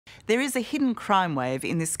There is a hidden crime wave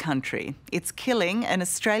in this country. It's killing an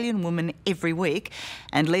Australian woman every week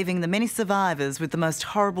and leaving the many survivors with the most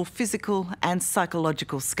horrible physical and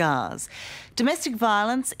psychological scars. Domestic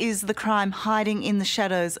violence is the crime hiding in the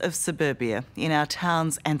shadows of suburbia, in our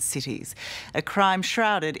towns and cities. A crime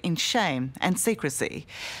shrouded in shame and secrecy.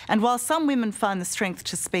 And while some women find the strength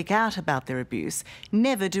to speak out about their abuse,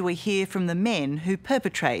 never do we hear from the men who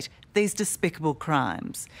perpetrate these despicable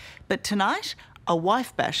crimes. But tonight, a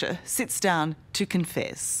wife basher sits down to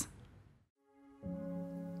confess.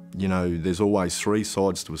 You know, there's always three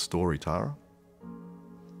sides to a story, Tara.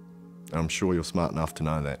 I'm sure you're smart enough to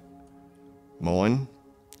know that. Mine,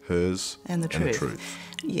 hers, and the truth.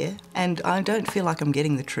 Yeah, and I don't feel like I'm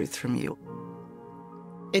getting the truth from you.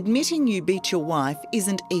 Admitting you beat your wife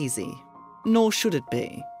isn't easy, nor should it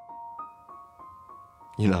be.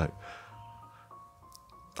 You know,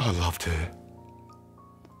 I loved her.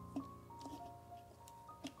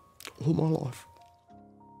 All my life.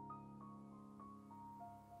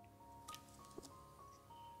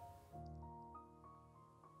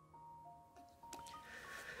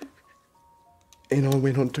 And I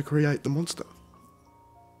went on to create the monster.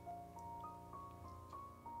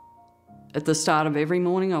 At the start of every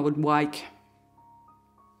morning, I would wake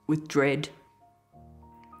with dread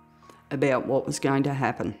about what was going to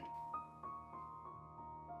happen.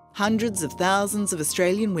 Hundreds of thousands of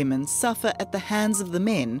Australian women suffer at the hands of the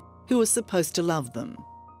men who are supposed to love them.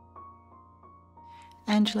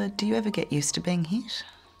 Angela, do you ever get used to being hit?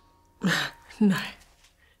 No,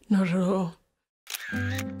 not at all.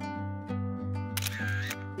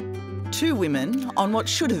 Two women on what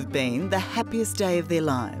should have been the happiest day of their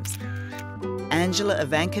lives. Angela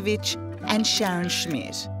Ivankovich and Sharon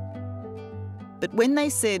Schmidt. But when they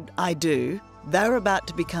said, "I do," they were about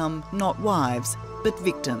to become not wives, but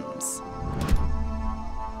victims.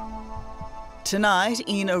 Tonight,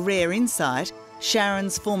 in a rare insight,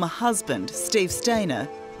 Sharon's former husband, Steve Stainer,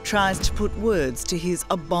 tries to put words to his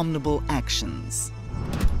abominable actions.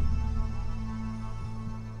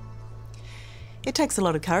 It takes a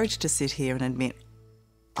lot of courage to sit here and admit,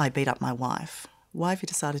 I beat up my wife. Why have you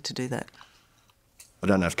decided to do that? I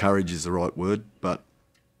don't know if courage is the right word, but,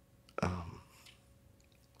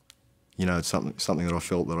 you know, it's something that I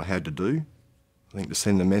felt that I had to do. I think to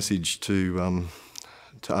send the message to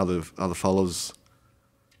other fellas,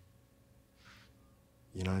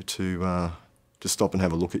 you know, to stop and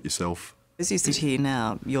have a look at yourself. As you sit here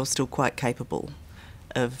now, you're still quite capable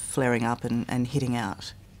of flaring up and hitting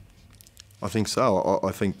out. I think so.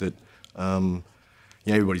 I think that, you know,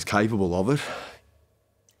 everybody's capable of it.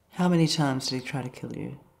 How many times did he try to kill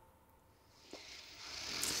you?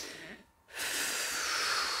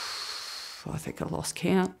 I think I lost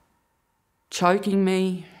count. Choking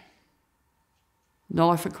me,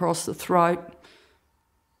 knife across the throat,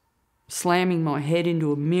 slamming my head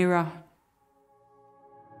into a mirror.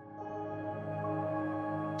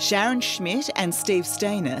 Sharon Schmidt and Steve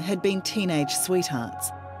Stainer had been teenage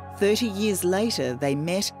sweethearts. 30 years later, they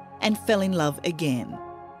met and fell in love again.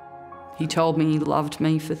 He told me he loved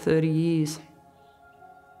me for 30 years.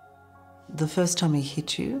 The first time he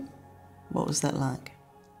hit you, what was that like?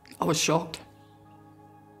 I was shocked.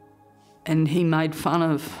 And he made fun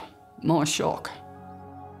of my shock.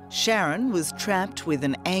 Sharon was trapped with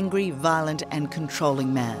an angry, violent and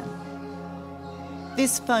controlling man.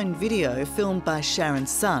 This phone video, filmed by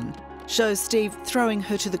Sharon's son, shows Steve throwing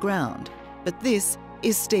her to the ground. But this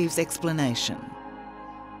is Steve's explanation.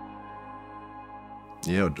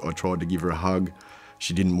 Yeah, I tried to give her a hug.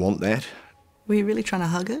 She didn't want that. Were you really trying to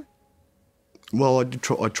hug her? Well,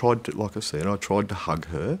 I tried to, like I said, I tried to hug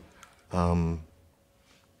her.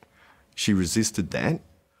 She resisted that.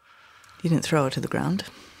 You didn't throw her to the ground?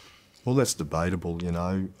 Well, that's debatable, you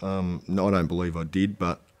know. No, I don't believe I did,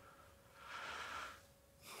 but...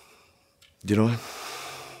 Did I?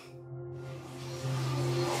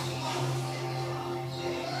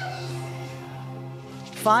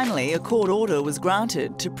 Finally, a court order was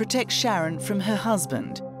granted to protect Sharon from her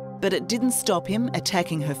husband, but it didn't stop him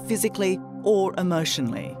attacking her physically or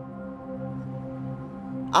emotionally.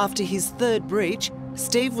 After his third breach,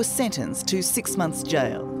 Steve was sentenced to 6 months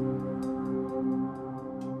jail.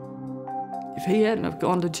 If he hadn't have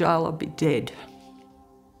gone to jail, I'd be dead.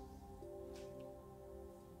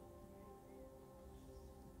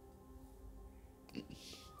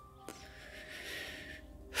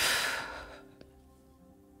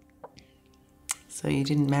 So you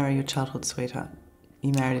didn't marry your childhood sweetheart?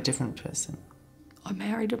 You married a different person? I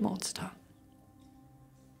married a monster.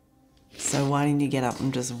 So why didn't you get up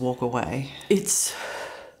and just walk away?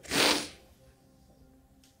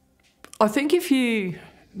 I think if you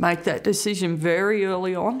make that decision very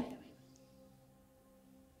early on,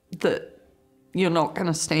 that you're not going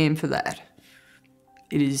to stand for that.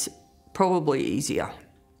 It is probably easier.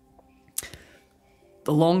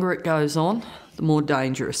 The longer it goes on, the more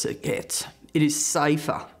dangerous it gets. It is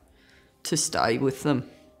safer to stay with them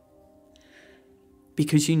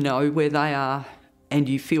because you know where they are and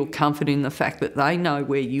you feel comfort in the fact that they know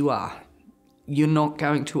where you are. You're not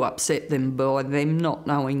going to upset them by them not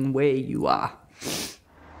knowing where you are.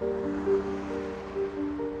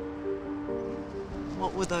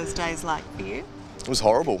 What were those days like for you? It was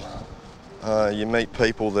horrible. You meet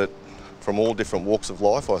people that from all different walks of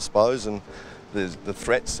life, I suppose, and there's the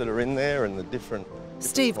threats that are in there and the different...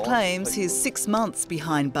 Steve claims his 6 months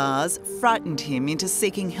behind bars frightened him into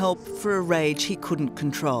seeking help for a rage he couldn't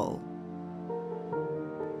control.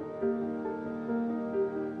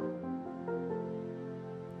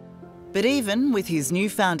 But even with his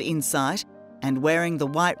newfound insight and wearing the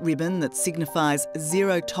white ribbon that signifies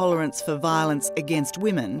zero tolerance for violence against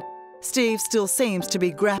women, Steve still seems to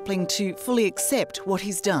be grappling to fully accept what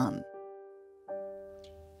he's done.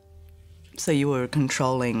 So you were a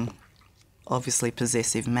controlling, obviously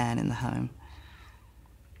possessive man in the home?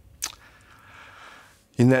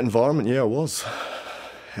 In that environment, yeah, I was.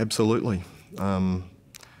 Absolutely.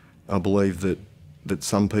 I believe that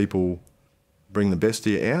some people bring the best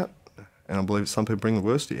of you out, and I believe some people bring the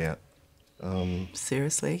worst of you out.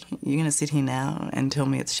 Seriously? You're going to sit here now and tell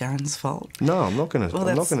me it's Sharon's fault? No, I'm not going to. Well,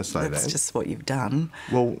 I'm not going to say that. That's just what you've done.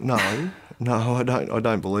 Well, no, I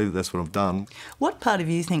don't believe that's what I've done. What part of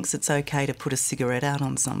you thinks it's okay to put a cigarette out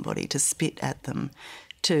on somebody, to spit at them,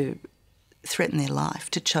 to threaten their life,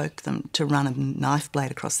 to choke them, to run a knife blade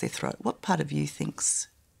across their throat? What part of you thinks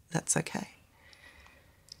that's okay?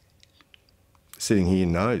 Sitting here,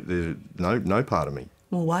 no, there's no part of me.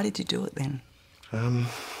 Well, why did you do it then? Why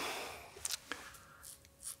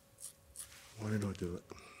did I do it?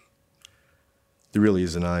 There really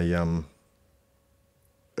isn't a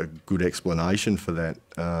good explanation for that.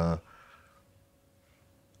 I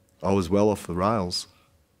was well off the rails.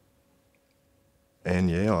 And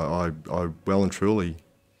yeah, I well and truly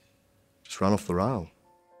just run off the rail.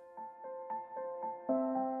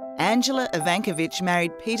 Angela Ivankovich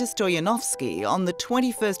married Peter Stoyanovsky on the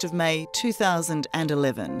 21st of May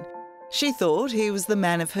 2011. She thought he was the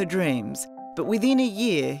man of her dreams, but within a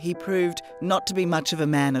year he proved not to be much of a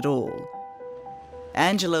man at all.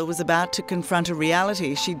 Angela was about to confront a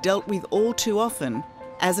reality she dealt with all too often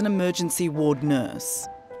as an emergency ward nurse.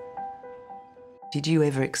 Did you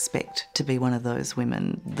ever expect to be one of those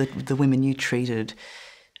women, the women you treated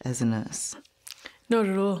as a nurse? Not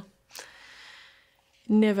at all.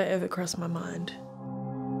 Never ever crossed my mind.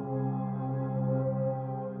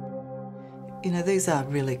 You know, these are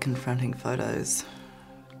really confronting photos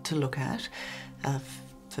to look at.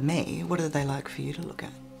 For me, what are they like for you to look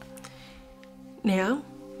at? Now?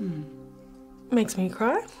 Makes me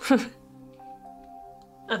cry.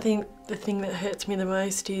 I think the thing that hurts me the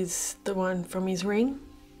most is the one from his ring,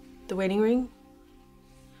 the wedding ring.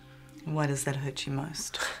 Why does that hurt you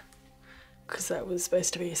most? Because that was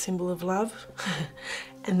supposed to be a symbol of love,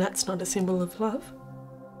 and that's not a symbol of love.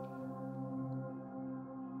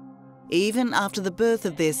 Even after the birth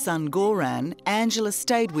of their son Goran, Angela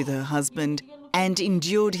stayed with her husband and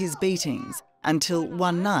endured his beatings until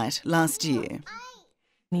one night last year.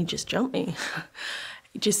 He just jumped me.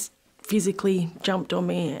 He just physically jumped on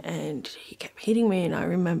me and he kept hitting me, and I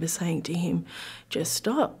remember saying to him, just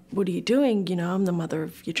stop, what are you doing? You know, I'm the mother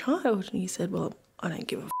of your child. And he said, well, I don't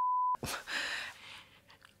give a f***.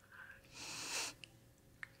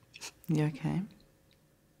 You okay?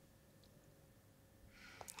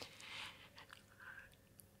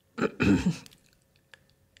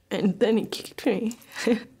 And then he kicked me.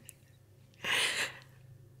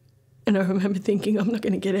 And I remember thinking, I'm not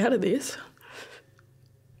going to get out of this.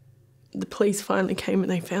 The police finally came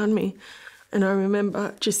and they found me. And I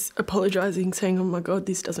remember just apologising, saying, oh my God,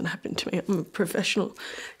 this doesn't happen to me. I'm a professional.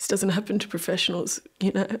 This doesn't happen to professionals.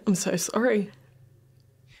 You know, I'm so sorry.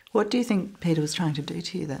 What do you think Peter was trying to do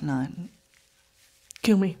to you that night?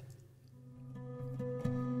 Kill me.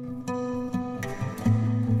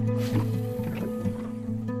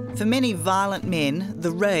 For many violent men,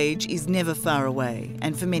 the rage is never far away,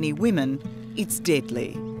 and for many women, it's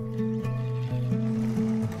deadly.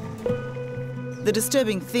 The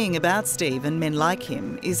disturbing thing about Steve and men like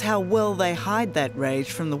him is how well they hide that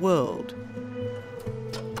rage from the world.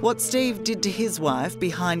 What Steve did to his wife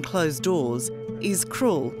behind closed doors is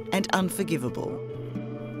cruel and unforgivable.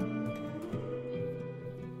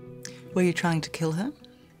 Were you trying to kill her?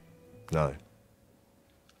 No.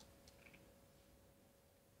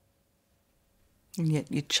 And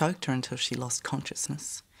yet you choked her until she lost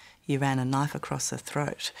consciousness. You ran a knife across her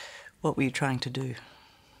throat. What were you trying to do?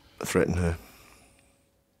 Threaten her.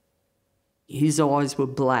 His eyes were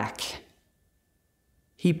black.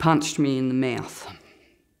 He punched me in the mouth.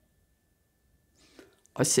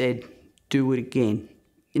 I said, do it again,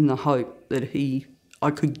 in the hope that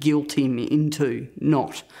I could guilt him into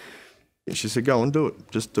not. She said, go and do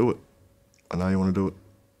it. Just do it. I know you want to do it.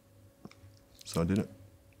 So I did it.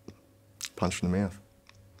 Punched in the mouth.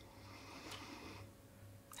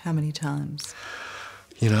 How many times?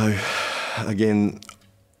 You know, again,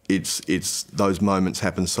 it's those moments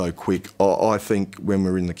happen so quick. I think when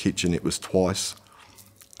we were in the kitchen, it was twice.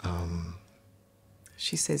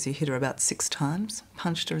 She says you hit her about 6 times,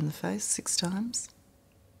 punched her in the face 6 times.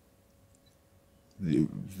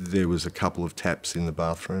 There was a couple of taps in the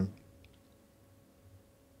bathroom.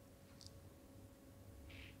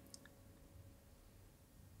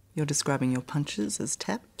 You're describing your punches as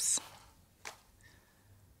taps?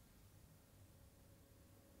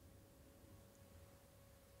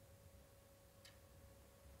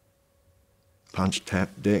 Punch, tap,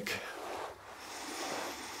 deck.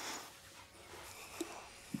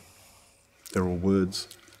 They're all words.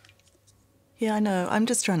 Yeah, I know. I'm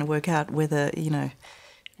just trying to work out whether,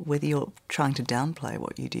 whether you're trying to downplay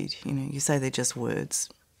what you did. You say they're just words.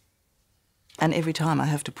 And every time I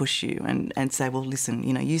have to push you and say, well, listen,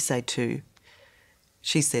 you say 2.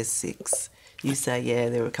 She says 6. You say, yeah,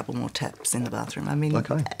 there were a couple more taps in the bathroom. I mean...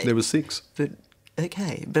 OK, there were 6. But,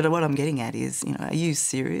 OK. But what I'm getting at is, are you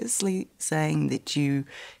seriously saying that you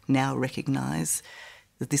now recognise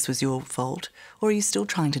that this was your fault? Or are you still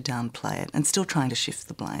trying to downplay it and still trying to shift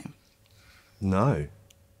the blame? No,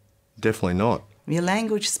 definitely not. Your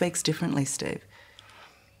language speaks differently, Steve.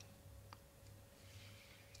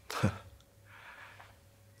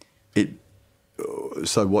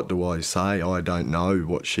 So what do I say? I don't know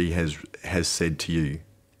what she has said to you.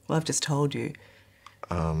 Well, I've just told you.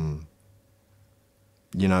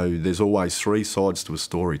 There's always 3 sides to a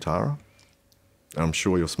story, Tara. And I'm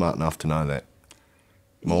sure you're smart enough to know that.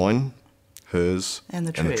 Mine, hers, and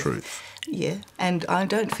the truth. Yeah, and I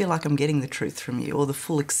don't feel like I'm getting the truth from you or the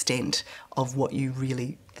full extent of what you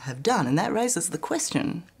really have done. And that raises the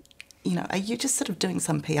question, are you just sort of doing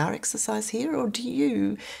some PR exercise here, or do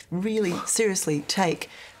you really seriously take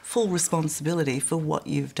full responsibility for what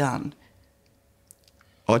you've done?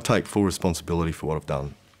 I take full responsibility for what I've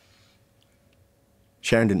done.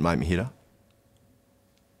 Sharon didn't make me hit her.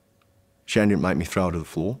 Sharon didn't make me throw her to the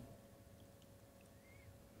floor.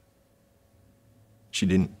 She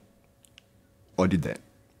didn't. I did that.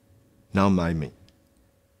 No one made me.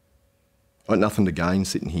 I got nothing to gain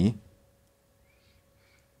sitting here.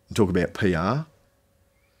 And talk about PR.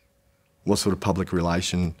 What sort of public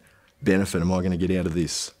relation benefit am I going to get out of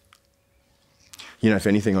this? If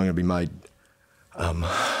anything, I'm going to be made...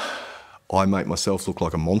 I make myself look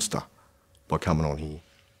like a monster by coming on here.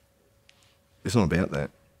 It's not about that.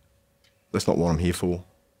 That's not what I'm here for.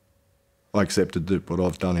 I accepted that what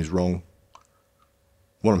I've done is wrong.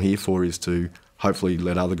 What I'm here for is to hopefully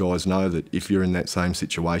let other guys know that if you're in that same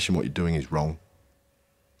situation, what you're doing is wrong.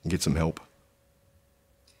 And get some help.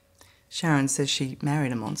 Sharon says she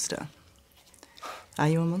married a monster. Are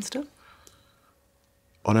you a monster?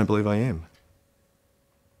 I don't believe I am.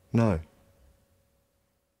 No.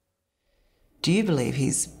 Do you believe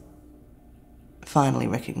he's finally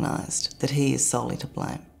recognised that he is solely to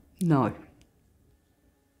blame? No.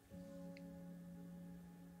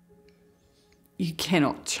 You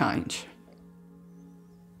cannot change.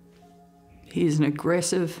 He is an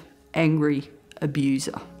aggressive, angry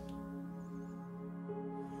abuser.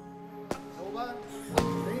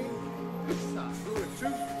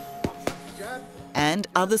 And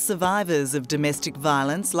other survivors of domestic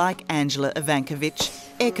violence, like Angela Ivankovich,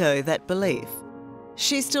 echo that belief.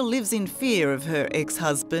 She still lives in fear of her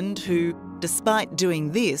ex-husband who, despite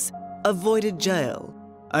doing this, avoided jail,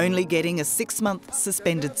 only getting a 6-month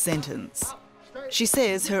suspended sentence. She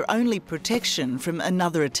says her only protection from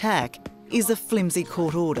another attack is a flimsy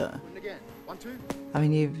court order. I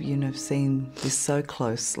mean, you've seen this so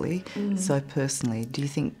closely, so personally. Do you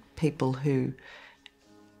think people who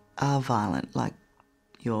are violent, like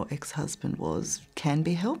your ex-husband was, can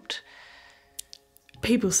be helped?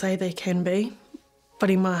 People say they can be, but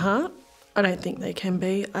in my heart, I don't think they can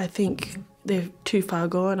be. I think they're too far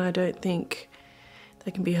gone. I don't think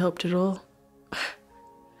they can be helped at all.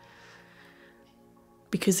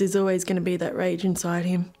 Because there's always going to be that rage inside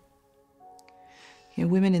him. Yeah,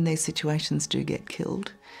 women in these situations do get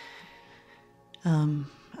killed.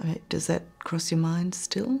 Does that cross your mind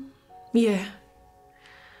still? Yeah.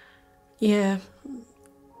 Yeah,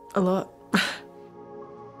 a lot.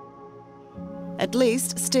 At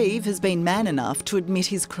least Steve has been man enough to admit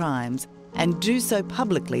his crimes and do so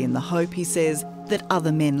publicly in the hope, he says, that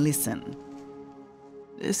other men listen.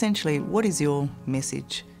 Essentially, what is your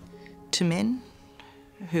message to men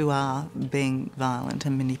who are being violent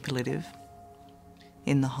and manipulative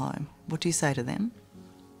in the home? What do you say to them?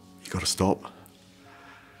 You got to stop.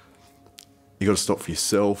 You got to stop for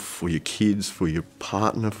yourself, for your kids, for your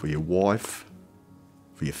partner, for your wife,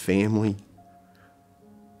 for your family,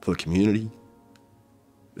 for the community.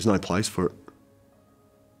 There's no place for it.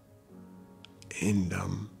 And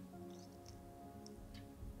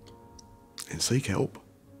seek help.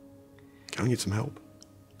 Go and get some help.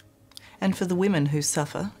 And for the women who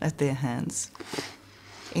suffer at their hands,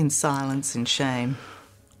 in silence, in shame,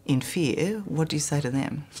 in fear, what do you say to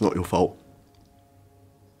them? It's not your fault.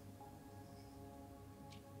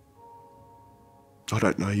 I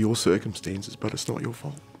don't know your circumstances, but it's not your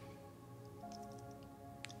fault.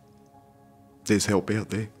 There's help out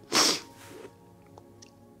there.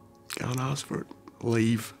 Go and ask for it.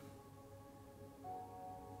 Leave.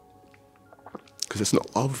 Because it's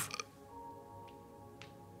not love.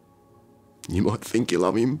 You might think you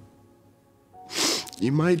love him.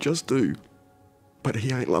 You may just do. But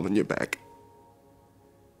he ain't loving you back.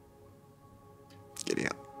 Get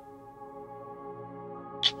out.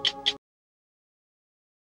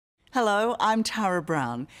 Hello, I'm Tara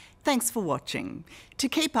Brown. Thanks for watching. To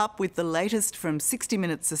keep up with the latest from 60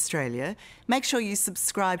 Minutes Australia, make sure you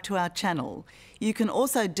subscribe to our channel. You can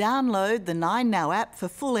also download the 9Now app for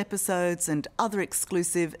full episodes and other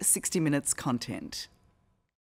exclusive 60 Minutes content.